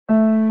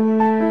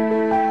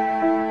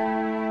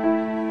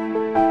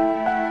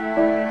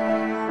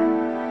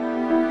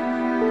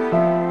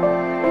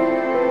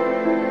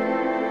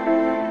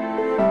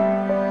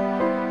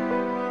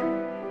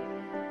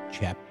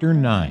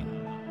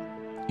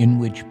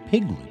which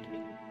Piglet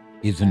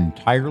is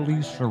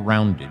entirely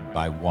surrounded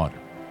by water.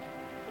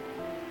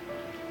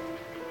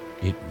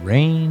 It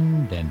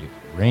rained and it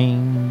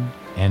rained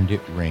and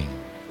it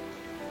rained.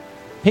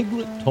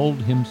 Piglet told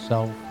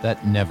himself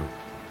that never,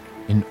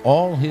 in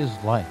all his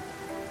life,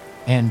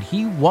 and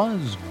he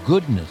was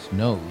goodness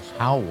knows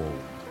how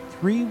old,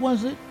 3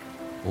 was it,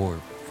 or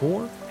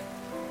 4?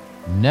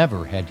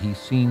 Never had he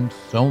seen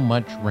so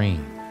much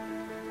rain.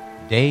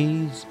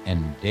 Days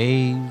and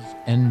days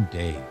and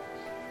days.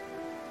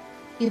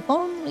 If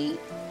only,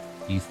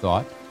 he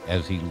thought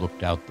as he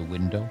looked out the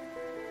window,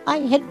 I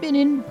had been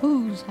in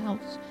Pooh's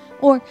house,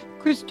 or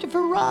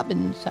Christopher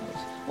Robin's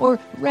house, or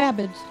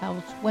Rabbit's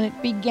house when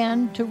it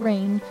began to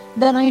rain,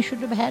 then I should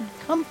have had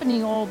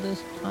company all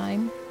this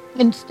time,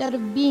 instead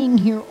of being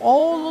here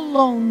all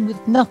alone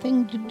with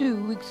nothing to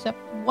do except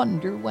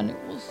wonder when it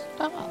will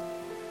stop.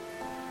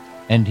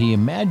 And he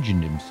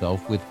imagined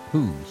himself with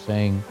Pooh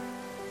saying,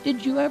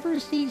 Did you ever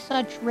see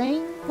such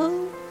rain,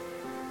 Pooh?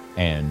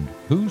 And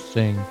Pooh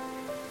saying,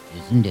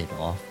 Isn't it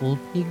awful,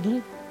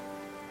 Piglet?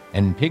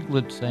 And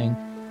Piglet saying,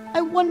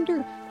 I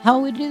wonder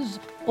how it is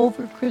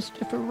over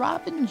Christopher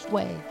Robin's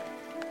way.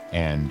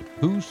 And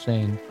Pooh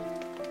saying,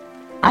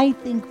 I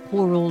think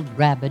poor old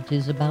Rabbit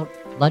is about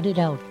flooded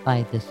out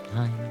by this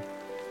time.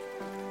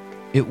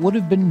 It would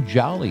have been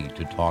jolly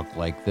to talk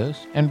like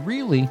this, and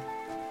really,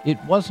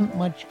 it wasn't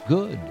much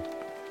good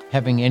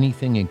having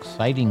anything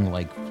exciting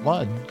like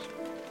floods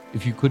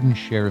if you couldn't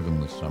share them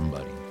with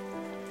somebody.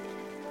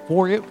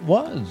 For it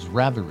was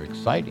rather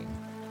exciting.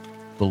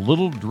 The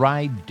little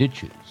dry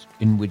ditches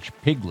in which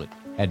Piglet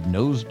had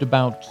nosed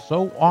about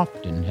so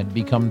often had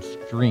become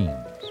streams.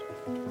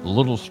 The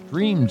little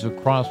streams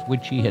across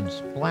which he had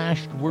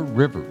splashed were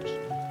rivers,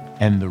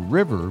 and the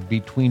river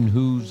between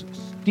whose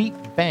steep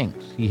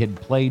banks he had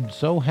played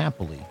so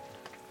happily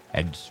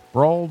had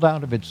sprawled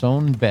out of its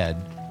own bed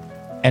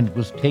and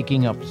was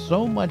taking up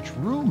so much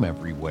room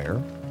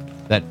everywhere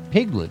that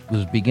Piglet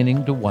was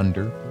beginning to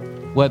wonder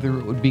whether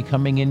it would be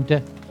coming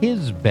into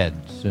his bed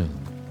soon.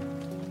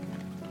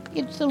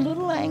 It's a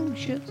little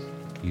anxious,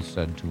 he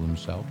said to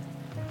himself,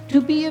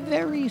 to be a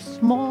very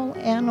small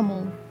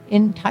animal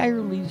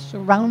entirely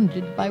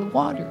surrounded by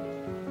water.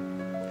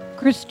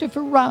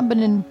 Christopher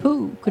Robin and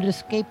Pooh could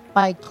escape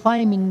by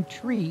climbing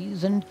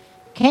trees, and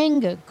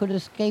Kanga could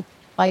escape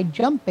by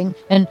jumping,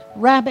 and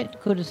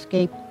Rabbit could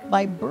escape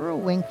by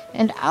burrowing,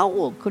 and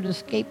Owl could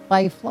escape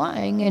by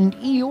flying, and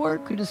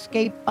Eeyore could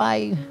escape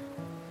by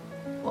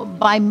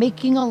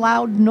making a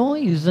loud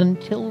noise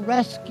until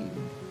rescued.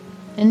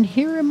 And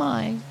here am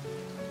I,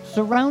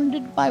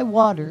 surrounded by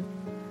water,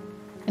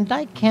 and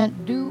I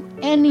can't do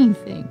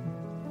anything.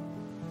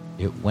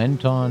 It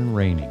went on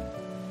raining,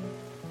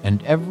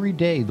 and every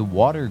day the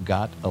water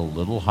got a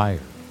little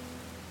higher,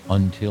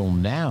 until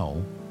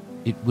now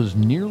it was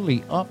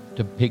nearly up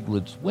to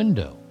Piglet's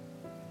window,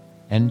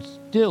 and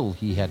still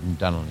he hadn't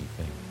done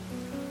anything.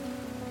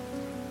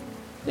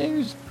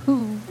 There's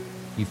Pooh,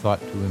 he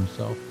thought to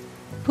himself.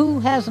 Pooh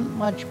hasn't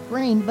much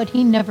brain, but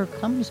he never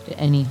comes to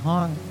any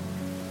harm.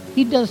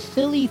 He does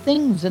silly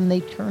things and they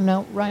turn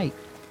out right.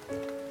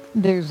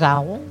 There's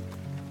Owl.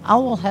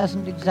 Owl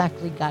hasn't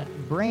exactly got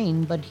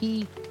brain, but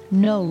he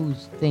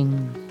knows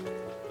things.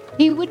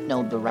 He would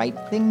know the right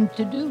thing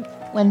to do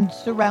when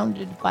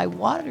surrounded by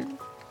water.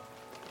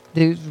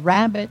 There's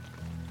Rabbit.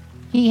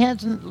 He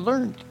hasn't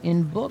learnt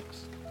in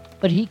books,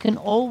 but he can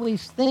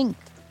always think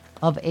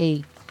of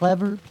a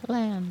clever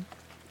plan.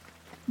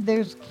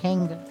 There's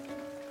Kanga.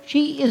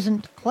 She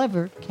isn't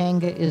clever,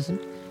 Kanga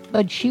isn't,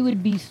 but she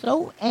would be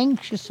so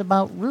anxious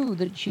about Roo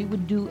that she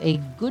would do a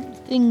good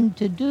thing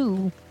to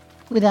do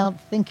without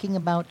thinking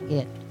about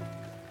it.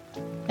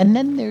 And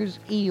then there's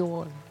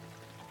Eeyore.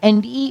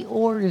 And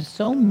Eeyore is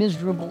so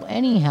miserable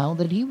anyhow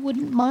that he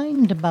wouldn't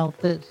mind about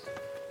this.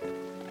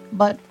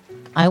 But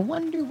I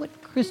wonder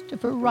what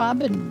Christopher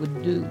Robin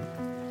would do.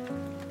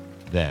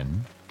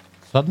 Then,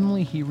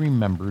 suddenly he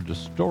remembered a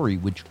story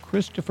which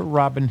Christopher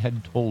Robin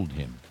had told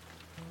him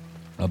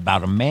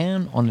about a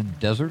man on a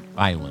desert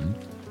island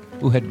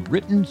who had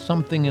written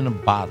something in a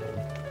bottle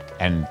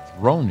and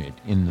thrown it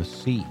in the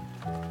sea.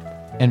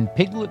 And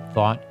Piglet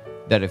thought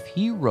that if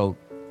he wrote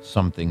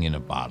something in a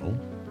bottle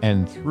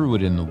and threw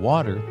it in the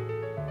water,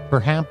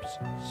 perhaps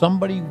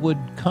somebody would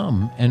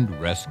come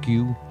and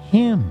rescue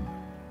him.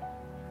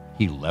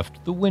 He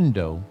left the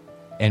window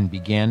and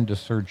began to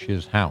search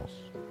his house,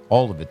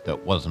 all of it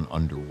that wasn't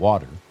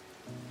underwater,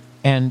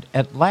 and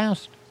at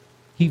last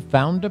he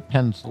found a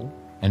pencil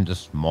and a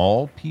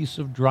small piece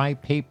of dry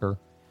paper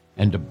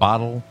and a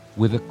bottle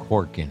with a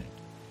cork in it.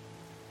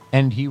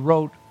 And he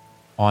wrote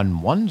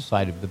on one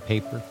side of the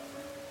paper,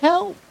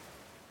 Help!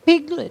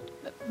 Piglet!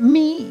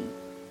 Me!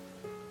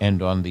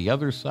 And on the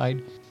other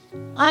side,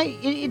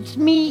 It's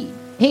me,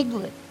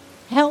 Piglet.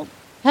 Help!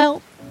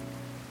 Help!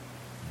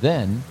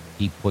 Then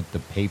he put the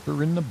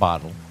paper in the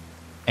bottle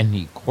and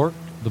he corked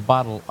the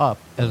bottle up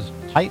as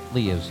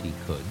tightly as he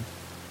could,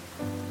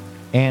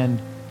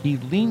 and he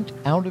leant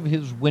out of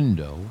his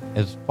window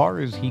as far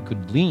as he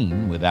could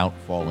lean without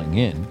falling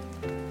in,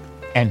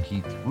 and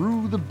he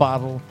threw the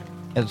bottle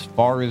as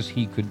far as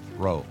he could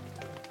throw.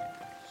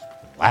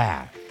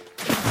 Splash!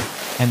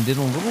 And in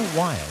a little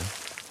while,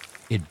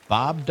 it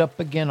bobbed up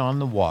again on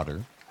the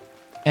water,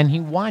 and he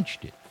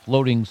watched it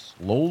floating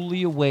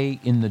slowly away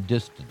in the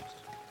distance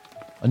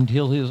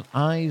until his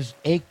eyes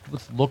ached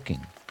with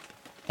looking.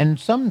 And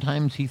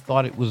sometimes he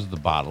thought it was the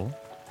bottle,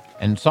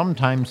 and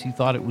sometimes he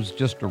thought it was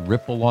just a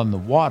ripple on the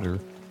water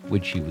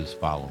which he was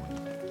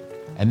following.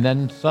 And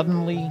then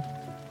suddenly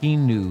he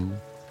knew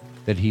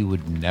that he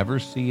would never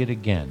see it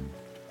again,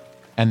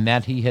 and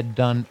that he had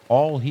done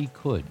all he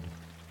could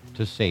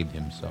to save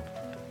himself.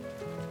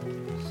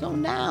 So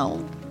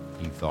now,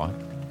 He thought,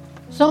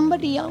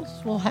 somebody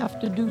else will have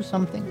to do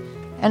something,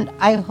 and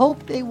I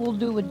hope they will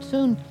do it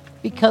soon,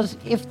 because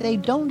if they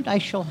don't, I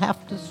shall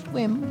have to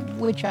swim,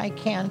 which I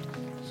can't.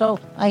 So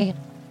I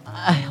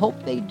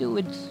hope they do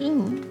it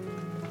soon.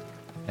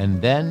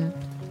 and then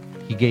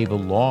he gave a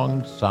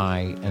long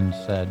sigh and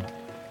said,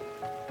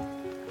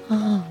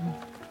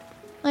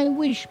 I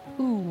wish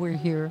Pooh were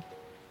here.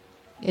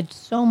 It's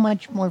so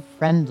much more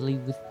friendly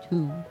with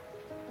two.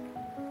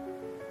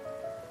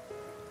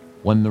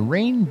 When the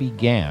rain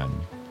began,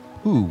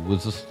 Pooh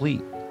was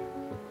asleep.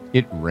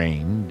 It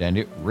rained, and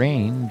it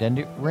rained, and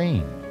it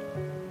rained.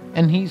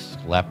 And he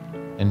slept,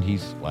 and he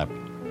slept,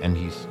 and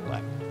he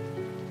slept.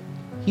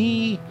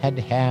 He had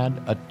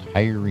had a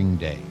tiring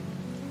day.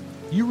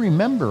 You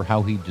remember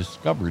how he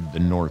discovered the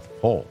North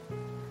Pole.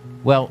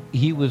 Well,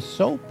 he was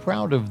so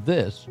proud of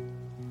this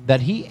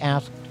that he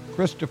asked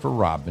Christopher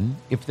Robin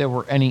if there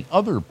were any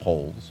other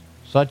poles,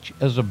 such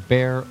as a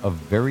bear of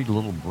very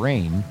little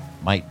brain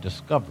might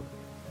discover.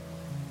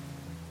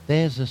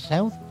 There's a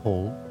South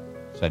Pole,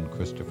 said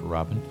Christopher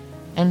Robin,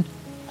 and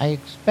I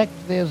expect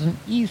there's an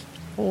East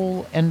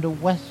Pole and a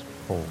West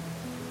Pole,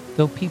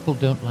 though people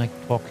don't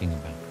like talking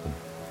about them.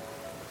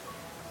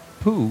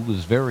 Pooh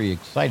was very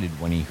excited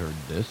when he heard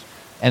this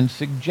and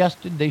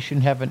suggested they should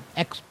have an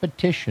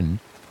expedition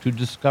to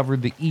discover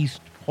the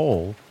East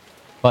Pole,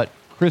 but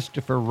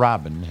Christopher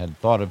Robin had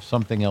thought of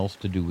something else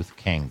to do with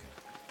Kanga.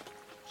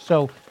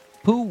 So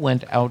Pooh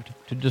went out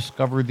to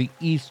discover the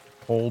East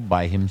Pole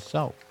by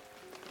himself.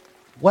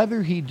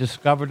 Whether he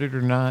discovered it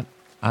or not,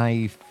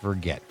 I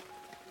forget.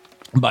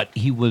 But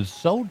he was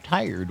so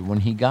tired when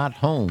he got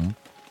home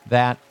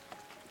that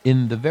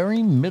in the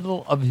very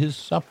middle of his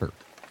supper,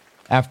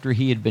 after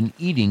he had been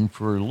eating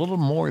for a little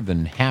more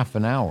than half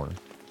an hour,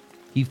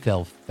 he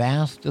fell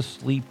fast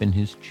asleep in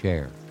his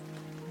chair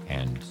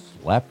and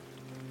slept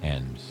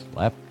and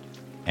slept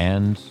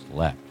and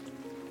slept.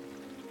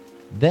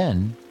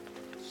 Then,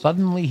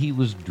 suddenly he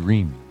was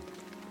dreaming.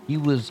 He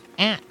was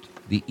at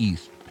the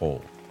East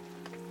Pole,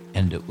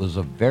 and it was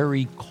a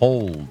very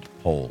cold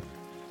pole,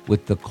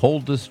 with the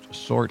coldest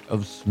sort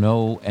of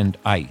snow and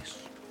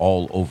ice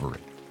all over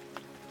it.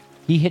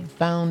 He had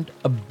found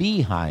a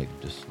beehive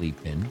to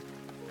sleep in,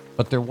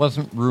 but there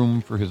wasn't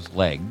room for his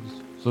legs,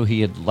 so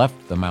he had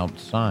left them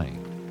outside.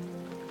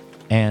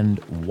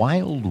 And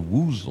wild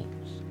woozles,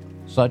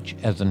 such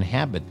as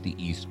inhabit the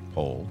East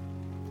Pole,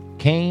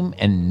 came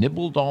and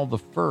nibbled all the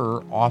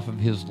fur off of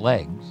his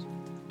legs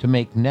to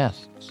make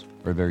nests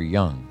for their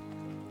young.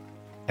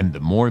 And the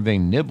more they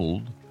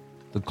nibbled,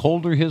 the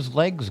colder his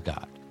legs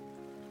got,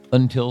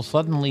 until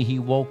suddenly he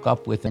woke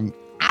up with an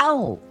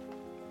 "Ow!"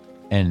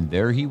 And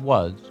there he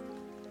was,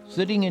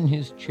 sitting in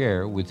his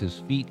chair with his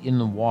feet in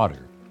the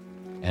water,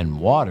 and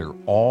water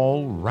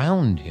all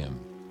round him.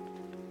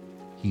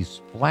 He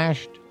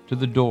splashed to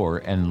the door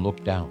and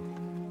looked out.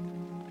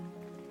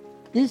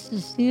 This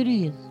is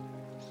serious,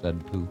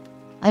 Said Pooh.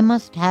 I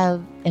must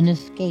have an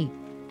escape.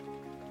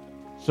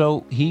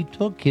 So he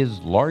took his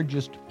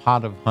largest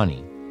pot of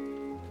honey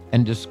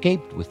and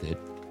escaped with it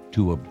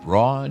to a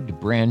broad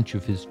branch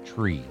of his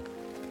tree,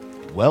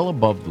 well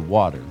above the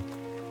water,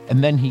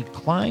 and then he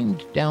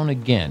climbed down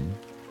again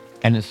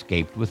and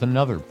escaped with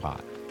another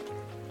pot.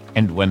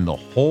 And when the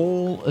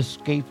whole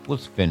escape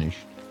was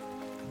finished,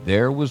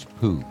 there was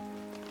Pooh,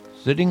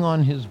 sitting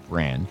on his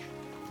branch,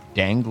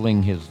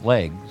 dangling his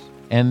legs,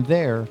 and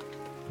there,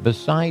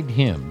 beside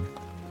him,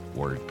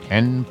 were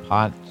 10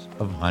 pots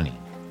of honey.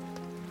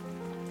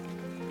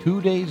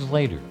 2 days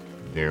later,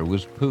 there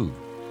was Pooh,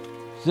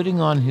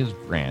 sitting on his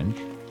branch,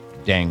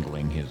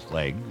 dangling his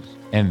legs,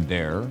 and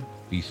there,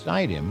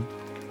 beside him,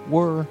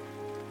 were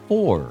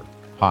 4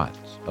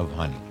 pots of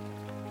honey.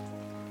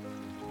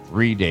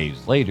 3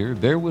 days later,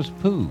 there was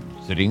Pooh,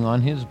 sitting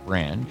on his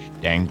branch,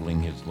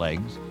 dangling his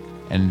legs,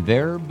 and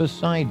there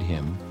beside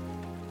him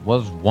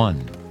was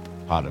 1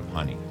 pot of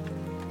honey.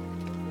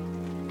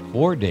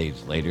 4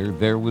 days later,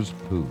 there was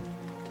Pooh.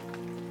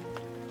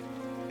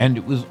 And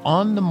it was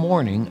on the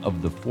morning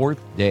of the 4th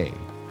day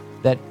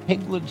that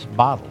Piglet's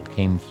bottle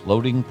came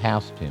floating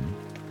past him,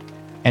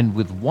 and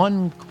with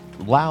one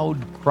loud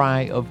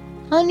cry of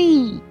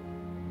Honey!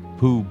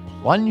 Pooh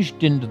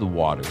plunged into the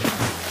water,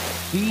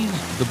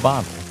 seized the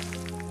bottle,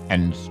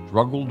 and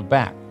struggled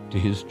back to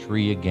his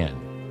tree again.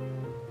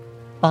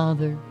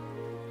 Father,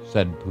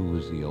 Said Pooh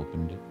as he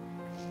opened it.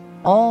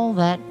 all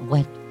that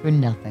wet for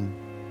nothing.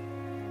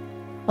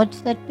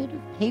 What's that bit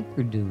of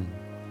paper doing?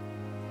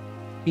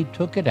 He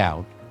took it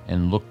out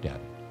and looked at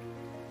it.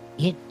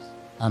 It's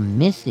a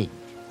message,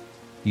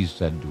 he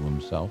said to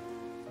himself.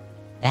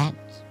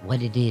 that's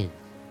what it is.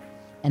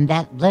 And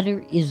that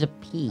letter is a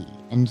P,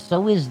 and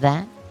so is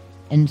that,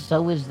 and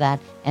so is that,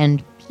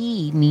 and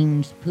P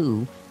means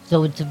poo,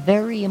 so it's a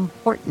very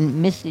important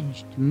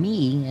message to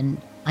me, and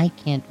I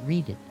can't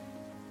read it.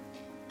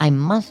 I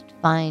must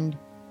find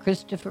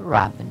Christopher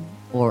Robin,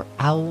 or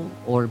Owl,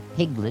 or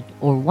Piglet,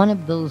 or one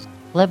of those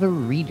clever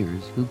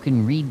readers who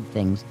can read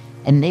things,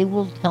 and they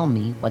will tell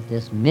me what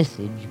this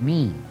message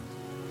means.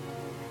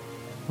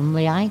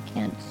 Only I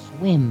can't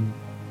swim,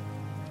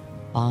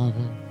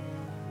 Father.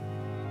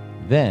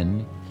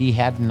 Then he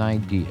had an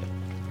idea,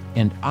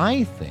 and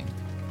I think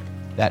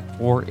that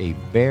for a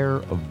bear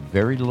of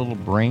very little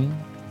brain,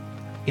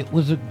 it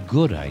was a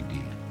good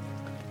idea.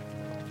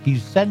 He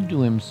said to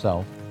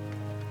himself,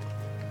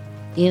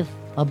 If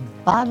a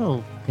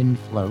bottle can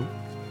float,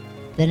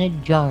 then a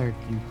jar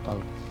can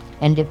float.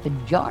 And if a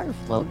jar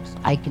floats,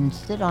 I can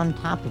sit on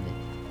top of it,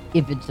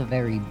 if it's a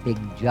very big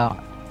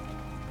jar.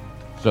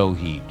 so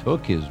he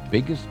took his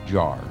biggest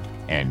jar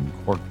and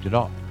corked it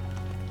up.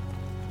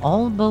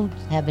 All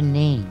boats have a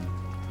name,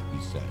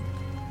 He said,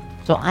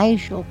 so I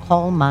shall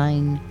call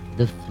mine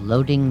the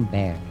Floating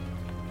Bear.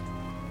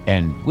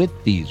 and with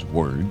these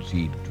words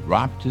he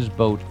dropped his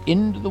boat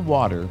into the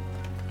water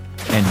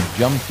and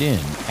jumped in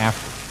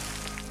after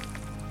it.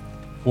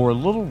 For a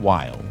little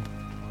while,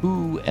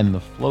 Pooh and the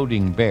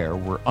floating bear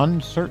were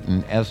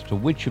uncertain as to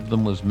which of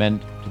them was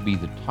meant to be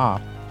the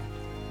top,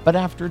 but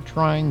after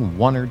trying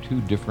one or two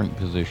different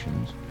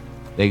positions,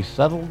 they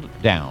settled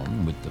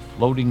down with the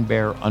floating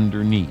bear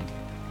underneath,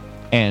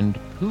 and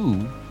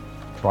Pooh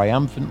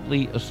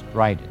triumphantly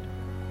astride it,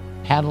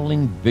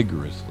 paddling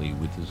vigorously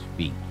with his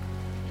feet.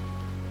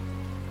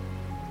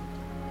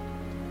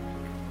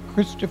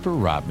 Christopher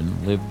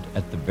Robin lived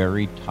at the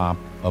very top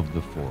of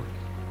the forest.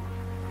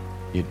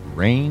 It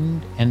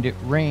rained and it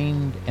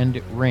rained and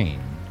it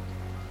rained,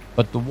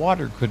 but the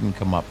water couldn't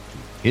come up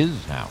to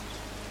his house.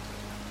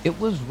 It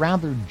was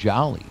rather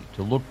jolly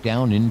to look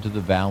down into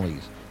the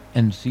valleys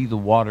and see the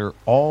water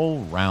all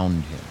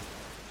round him.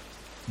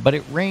 But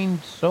it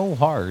rained so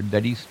hard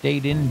that he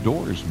stayed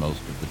indoors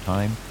most of the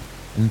time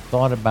and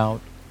thought about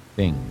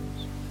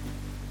things.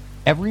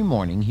 Every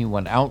morning he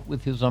went out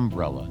with his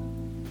umbrella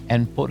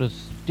and put a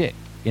stick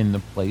in the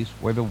place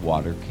where the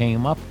water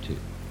came up to.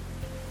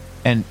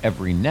 And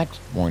every next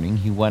morning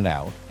he went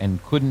out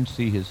and couldn't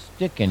see his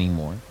stick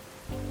anymore,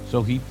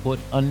 so he put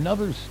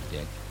another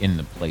stick in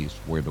the place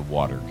where the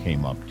water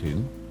came up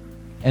to,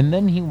 and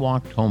then he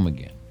walked home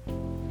again.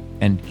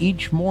 And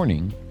each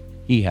morning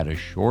he had a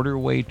shorter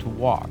way to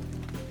walk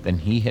than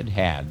he had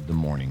had the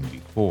morning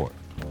before.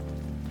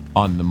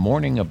 On the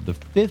morning of the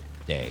 5th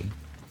day,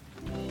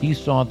 he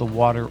saw the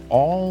water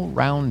all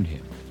round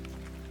him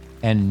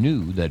and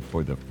knew that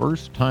for the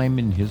first time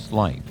in his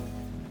life,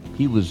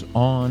 he was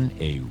on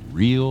a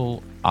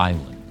real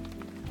island,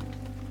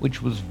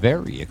 which was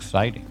very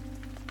exciting.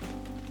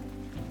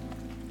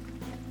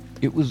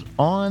 It was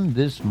on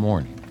this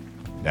morning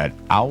that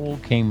Owl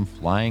came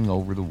flying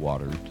over the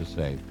water to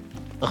say,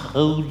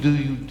 How do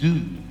you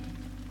do?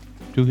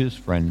 to his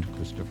friend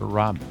Christopher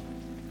Robin.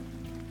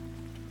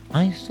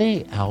 I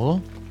say,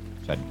 Owl,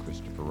 Said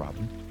Christopher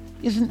Robin,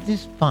 isn't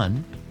this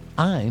fun?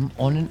 I'm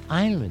on an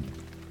island.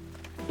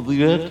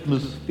 The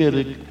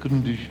atmospheric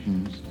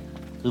conditions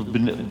have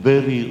been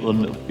very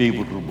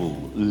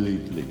unfavorable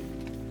lately.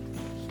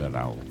 said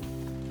Owl.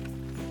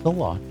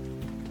 Go on.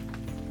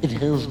 It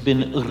has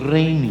been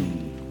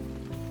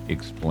raining.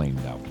 Explained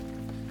Owl.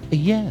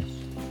 Yes,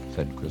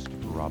 Said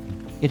Christopher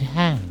Robin. it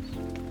has.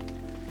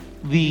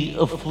 The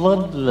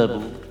flood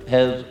level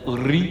has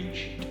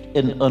reached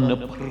an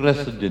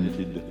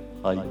unprecedented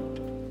height.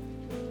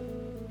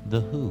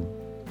 The who?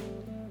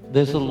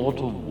 There's a lot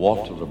of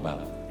water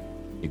about.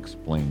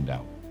 Explained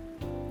Owl.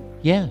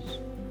 Yes,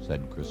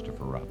 Said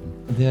Christopher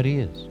Robin. there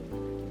is.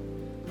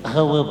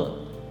 However,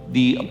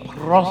 the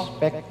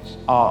prospects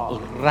are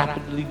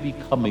rapidly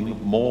becoming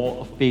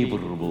more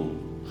favorable.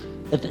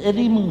 At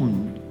any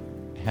moment,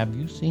 Have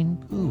you seen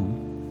Pooh?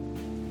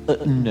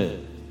 no,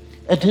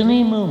 at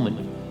any moment,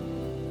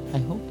 I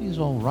hope he's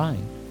all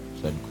right,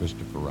 said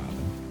Christopher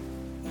Robin.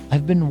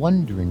 I've been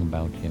wondering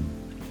about him.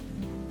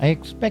 I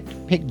expect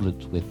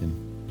Piglet's with him.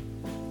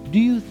 Do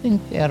you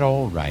think they're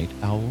all right,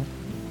 Owl?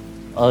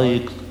 I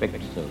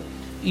expect so.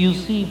 You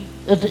see,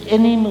 at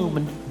any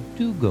moment,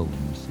 Do go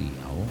and see,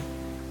 Owl.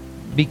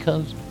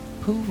 Because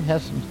Pooh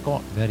hasn't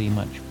got very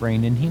much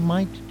brain, and he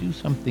might do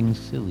something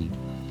silly.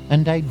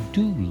 And I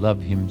do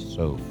love him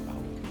so,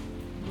 Owl.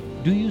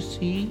 Do you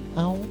see,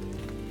 Owl?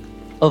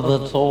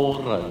 that's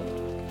all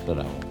right. Said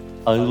Owl.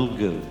 I'll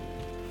go.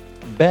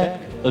 Back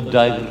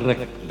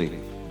directly.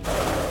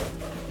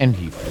 And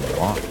he flew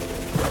off.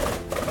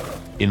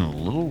 In a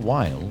little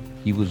while,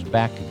 he was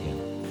back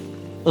again.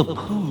 A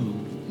pool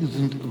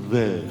isn't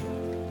there.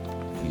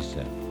 He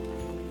said,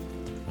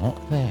 Not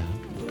there.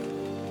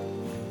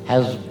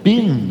 Has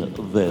been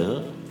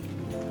there.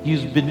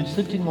 He's been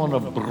sitting on a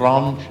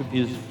branch of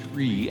his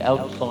tree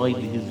outside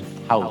his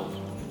house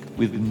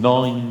with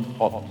 9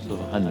 pots of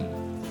honey.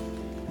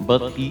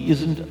 but he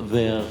isn't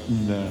there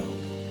now.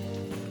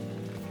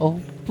 "Oh,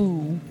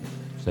 Pooh,"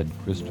 said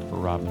Christopher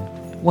Robin,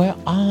 "where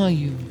are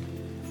you?"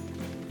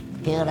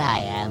 Here I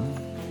am.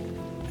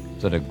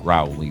 said a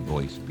growly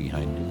voice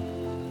behind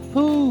him.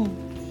 Pooh,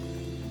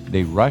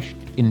 They rushed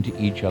into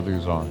each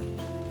other's arms.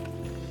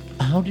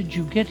 how did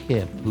you get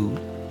here, Pooh?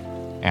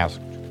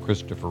 asked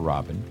Christopher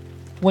Robin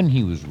when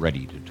he was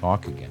ready to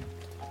talk again.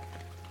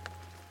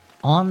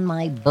 On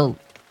my boat.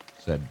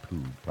 Said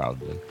Pooh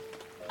proudly.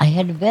 I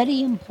had a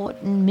very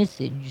important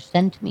message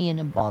sent me in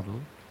a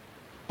bottle,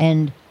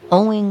 and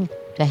owing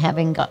to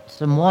having got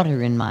some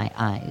water in my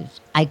eyes,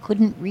 I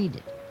couldn't read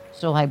it,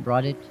 so I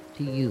brought it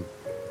to you.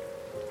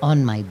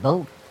 On my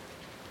boat.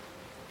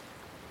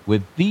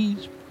 With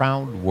these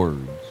proud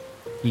words,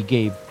 he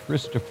gave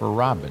Christopher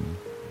Robin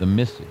the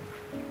missive.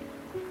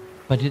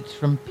 But it's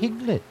from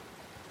Piglet.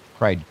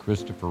 Cried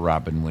Christopher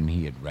Robin when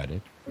he had read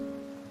it.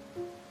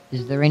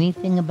 Is there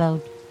anything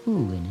about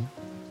Pooh in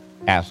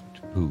it?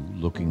 Asked Pooh,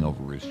 looking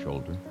over his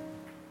shoulder.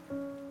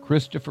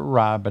 Christopher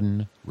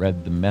Robin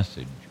read the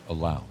message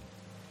aloud.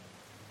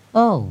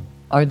 Oh,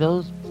 are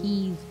those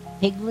peas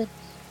piglets?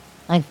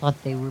 I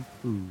thought they were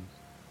Poohs.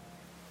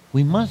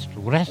 We must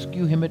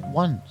rescue him at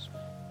once.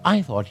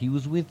 I thought he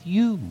was with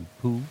you,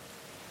 Pooh.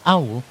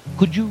 Owl,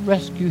 could you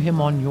rescue him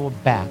on your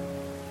back?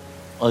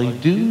 I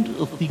don't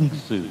think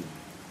so.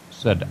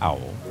 Said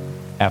Owl,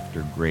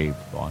 after grave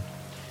thought.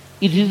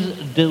 It is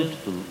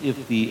doubtful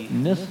if the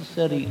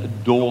necessary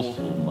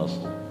dorsal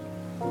muscle.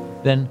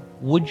 Then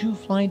would you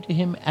fly to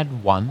him at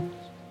once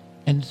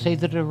and say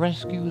that a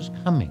rescue is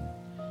coming?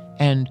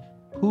 And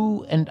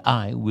Pooh and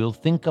I will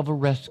think of a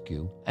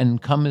rescue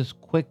and come as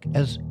quick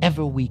as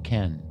ever we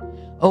can.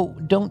 Oh,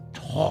 don't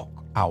talk,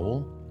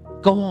 Owl.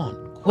 Go on,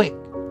 quick.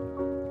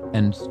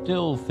 And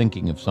still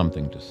thinking of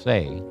something to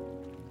say,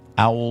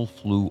 Owl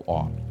flew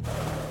off.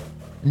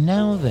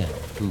 Now then,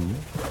 Pooh,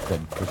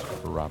 said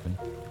Christopher Robin,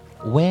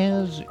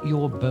 where's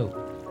your boat?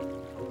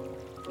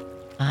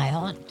 I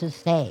ought to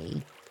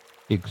say,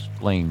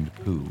 Explained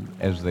Pooh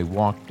as they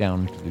walked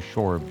down to the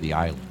shore of the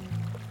island.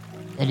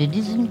 that it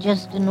isn't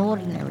just an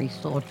ordinary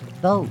sort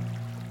of boat.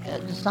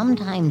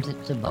 Sometimes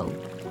it's a boat,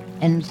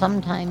 and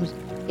sometimes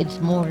it's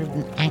more of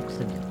an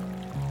accident.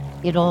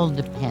 It all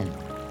depends.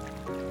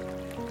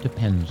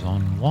 Depends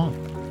on what?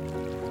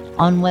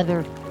 On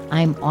whether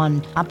I'm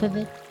on top of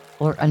it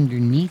or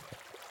underneath it.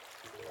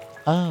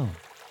 Oh,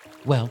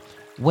 well,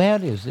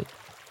 where is it?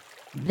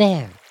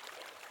 There.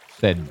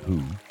 Said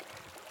Pooh,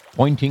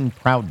 pointing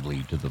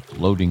proudly to the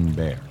floating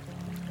bear.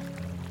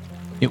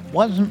 It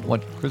wasn't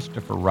what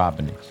Christopher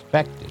Robin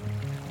expected,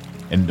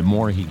 and the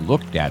more he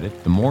looked at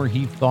it, the more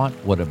he thought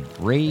what a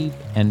brave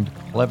and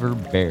clever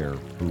bear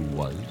Pooh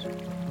was.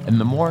 And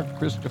the more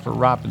Christopher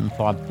Robin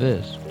thought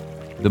this,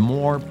 the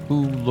more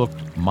Pooh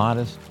looked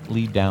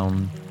modestly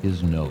down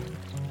his nose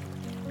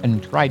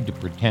and tried to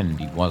pretend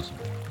he wasn't.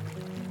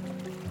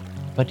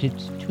 But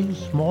it's too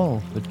small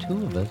for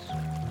two of us,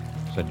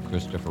 said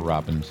Christopher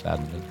Robin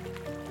sadly.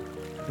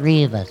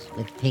 3 of us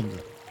with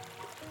Piglet.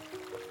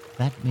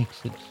 That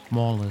makes it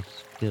smaller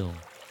still.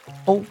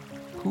 Oh,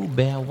 Pooh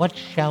Bear, what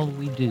shall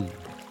we do?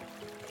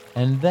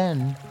 And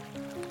then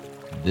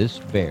this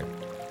bear,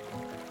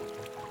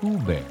 Pooh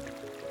Bear,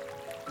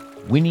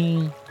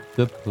 Winnie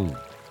the Pooh,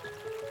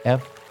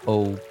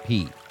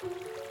 F.O.P.,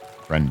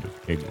 friend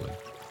of Piglet,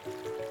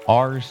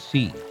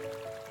 R.C.,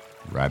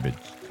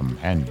 Rabbit's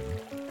companion,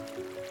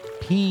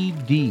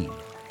 P.D.,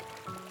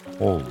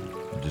 Hole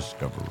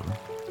Discoverer,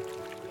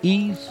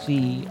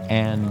 E.C.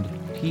 and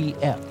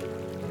P.F.,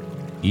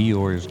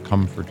 Eeyore's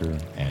comforter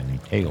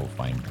and tail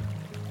finder.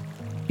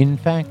 In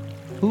fact,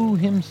 Pooh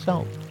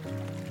himself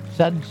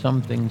said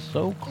something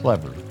so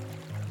clever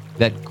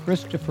that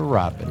Christopher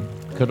Robin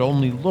could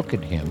only look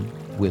at him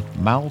with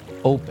mouth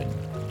open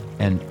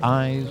and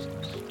eyes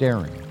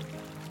staring,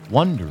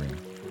 wondering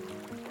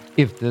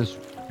if this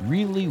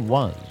really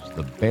was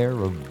the bear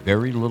of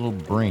very little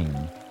brain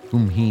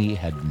whom he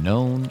had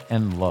known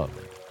and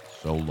loved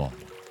so long.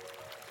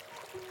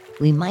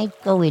 We might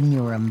go in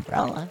your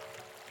umbrella.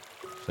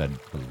 Said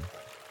Pooh.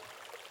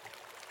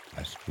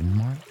 Question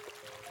mark?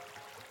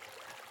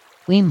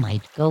 We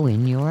might go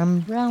in your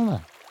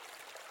umbrella.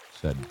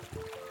 Said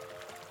Pooh.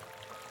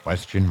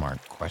 Question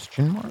mark,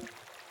 question mark?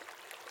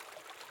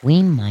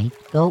 We might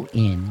go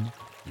in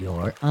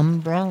your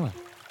umbrella.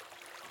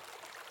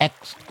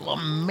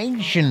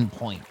 Exclamation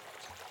point!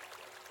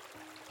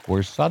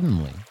 For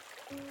suddenly,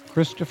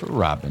 Christopher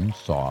Robin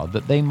saw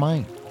that they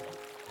might.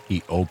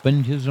 He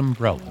opened his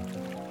umbrella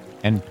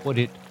and put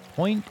it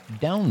point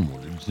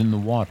downwards in the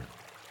water.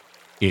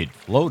 It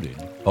floated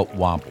but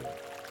wobbled.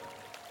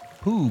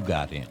 Pooh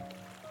got in.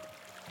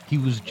 He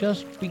was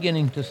just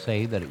beginning to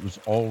say that it was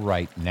all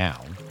right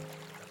now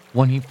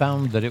when he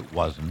found that it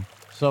wasn't,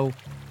 so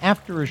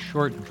after a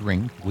short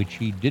drink, which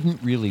he didn't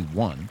really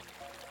want,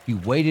 he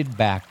waded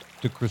back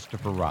to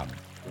Christopher Robin.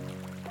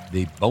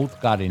 They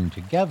both got in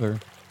together,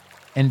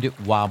 and it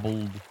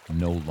wobbled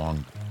no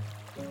longer.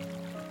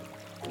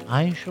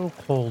 I shall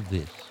call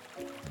this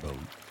boat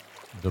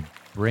the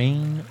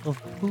Brain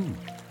of Pooh,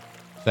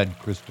 said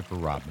Christopher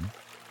Robin,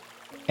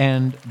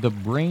 and the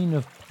brain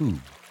of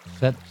Pooh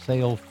set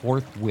sail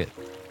forthwith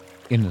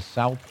in a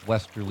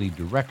southwesterly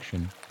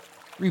direction,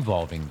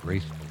 revolving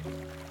gracefully.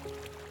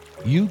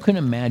 You can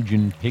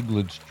imagine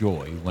Piglet's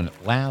joy when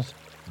at last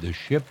the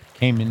ship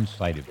came in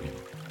sight of him.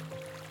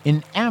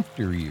 In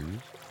after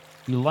years,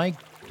 he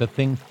liked to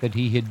think that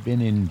he had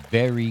been in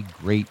very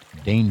great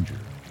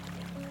danger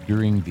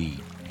during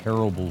the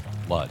terrible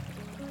flood.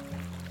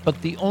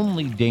 But the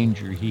only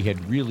danger he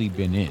had really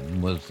been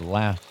in was the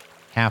last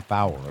half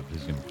hour of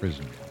his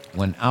imprisonment,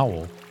 when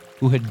Owl,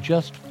 who had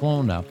just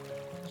flown up,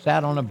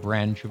 sat on a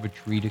branch of a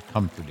tree to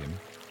comfort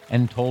him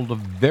and told a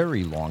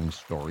very long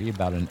story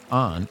about an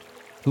aunt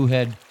who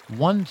had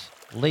once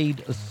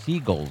laid a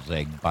seagull's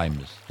egg by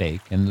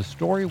mistake, and the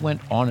story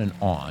went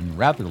on,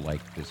 rather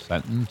like this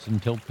sentence,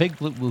 until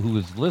Piglet, who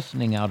was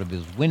listening out of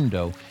his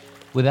window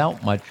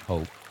without much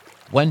hope,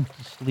 went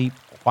to sleep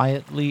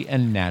quietly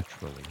and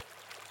naturally,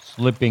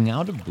 slipping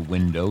out of the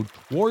window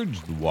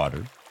towards the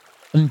water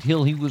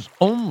until he was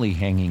only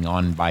hanging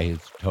on by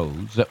his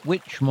toes, at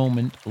which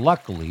moment,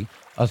 luckily,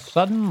 a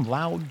sudden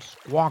loud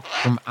squawk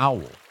from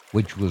Owl,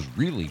 which was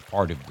really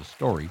part of the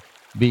story,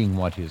 being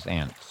what his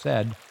aunt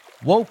said,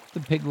 woke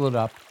the Piglet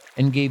up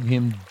and gave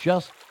him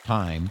just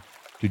time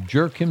to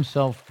jerk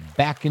himself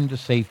back into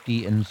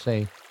safety and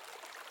say,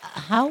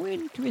 How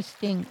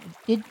interesting.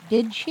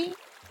 Did she?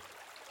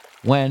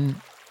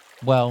 when,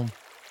 well,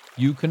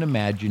 you can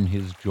imagine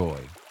his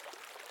joy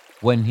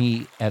when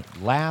he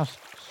at last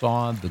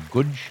saw the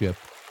good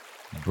ship,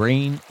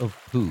 Brain of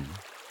Pooh,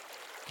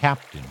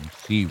 Captain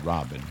C.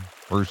 Robin,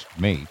 First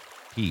Mate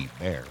P.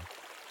 Bear,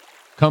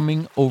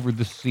 coming over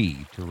the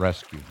sea to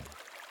rescue him.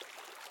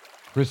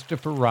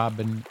 Christopher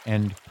Robin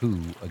and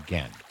Pooh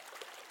again.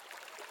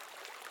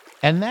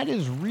 And that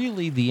is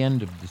really the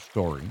end of the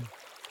story,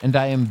 and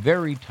I am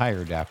very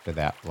tired after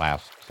that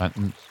last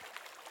sentence.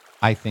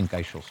 I think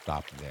I shall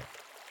stop there.